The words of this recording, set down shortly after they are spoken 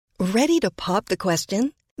Ready to pop the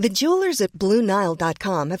question? The jewelers at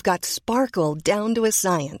BlueNile.com have got sparkle down to a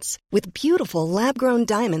science with beautiful lab-grown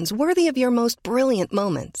diamonds worthy of your most brilliant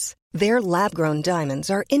moments. Their lab-grown diamonds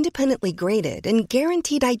are independently graded and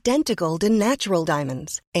guaranteed identical to natural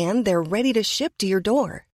diamonds, and they're ready to ship to your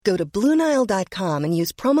door. Go to BlueNile.com and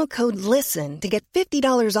use promo code LISTEN to get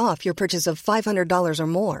 $50 off your purchase of $500 or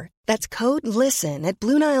more. That's code LISTEN at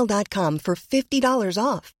BlueNile.com for $50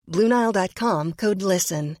 off. BlueNile.com, code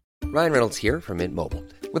LISTEN. Ryan Reynolds here from Mint Mobile.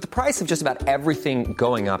 With the price of just about everything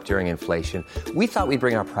going up during inflation, we thought we'd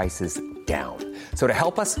bring our prices down. So to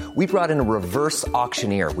help us, we brought in a reverse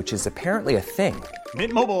auctioneer, which is apparently a thing.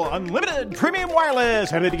 Mint Mobile Unlimited Premium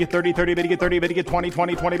Wireless. How to get 30, 30, bit to get 30, bit to get 20,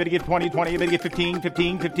 20, 20, bit to get 20, 20, bit to get 15,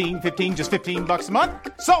 15, 15, 15, just $15 a month?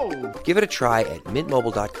 Sold! Give it a try at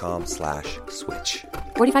mintmobile.com/switch.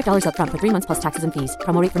 $45 up front for 3 months plus taxes and fees.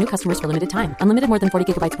 Promo rate for new customers for limited time. Unlimited more than 40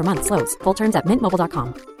 gigabytes per month. Slows full terms at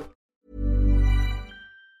mintmobile.com.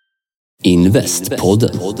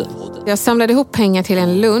 Investpodden. Jag samlade ihop pengar till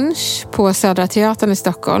en lunch på Södra Teatern i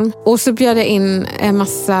Stockholm. Och så bjöd jag in en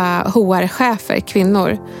massa HR-chefer,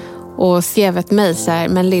 kvinnor. Och skrev ett mejl så här,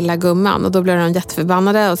 men lilla gumman. Och då blev de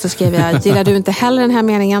jätteförbannade. Och så skrev jag, gillar du inte heller den här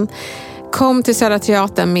meningen? Kom till Södra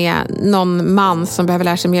Teatern med någon man som behöver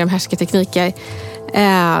lära sig mer om härskartekniker.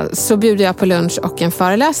 Så bjuder jag på lunch och en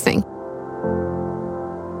föreläsning.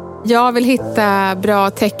 Jag vill hitta bra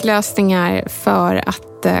techlösningar för att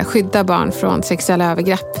skydda barn från sexuella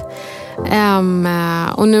övergrepp.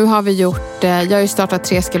 Och nu har vi gjort, jag har ju startat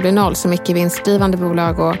 3 ska bli 0 som icke-vinstdrivande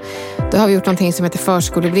bolag, och då har vi gjort någonting som heter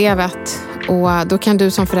förskolebrevet. Och då kan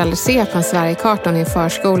du som förälder se på en Sverigekarta om din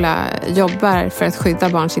förskola jobbar för att skydda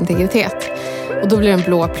barns integritet. Och då blir det en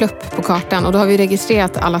blå plupp på kartan, och då har vi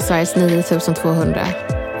registrerat alla Sveriges 9200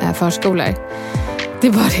 förskolor. Det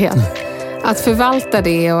är bara det. Att förvalta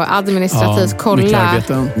det och administrativt kolla. Mycket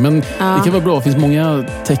arbete. Men det kan vara bra. Det finns många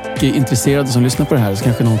tech-intresserade som lyssnar på det här, så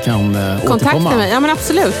kanske någon kan återkomma. Mig. Ja, men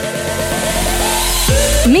absolut.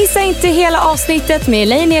 Missa inte hela avsnittet med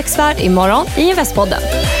Elaine Eksvärd imorgon i Investpodden.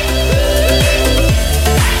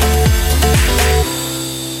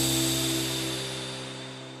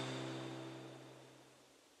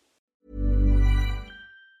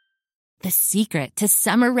 The secret to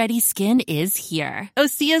summer-ready skin is here.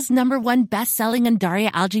 Osea's #1 best-selling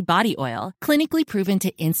Undaria Algae Body Oil. Clinically proven to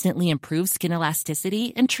instantly improve skin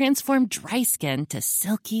elasticity and transform dry skin to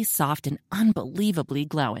silky, soft, and unbelievably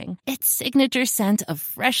glowing. Its signature scent of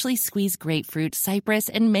freshly squeezed grapefruit, cypress,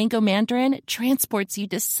 and mango mandarin transports you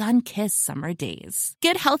to sun-kissed summer days.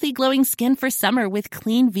 Get healthy, glowing skin for summer with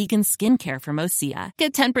clean, vegan skincare from Osea.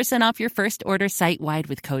 Get 10% off your first order site-wide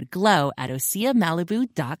with code GLOW at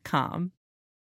OseaMalibu.com.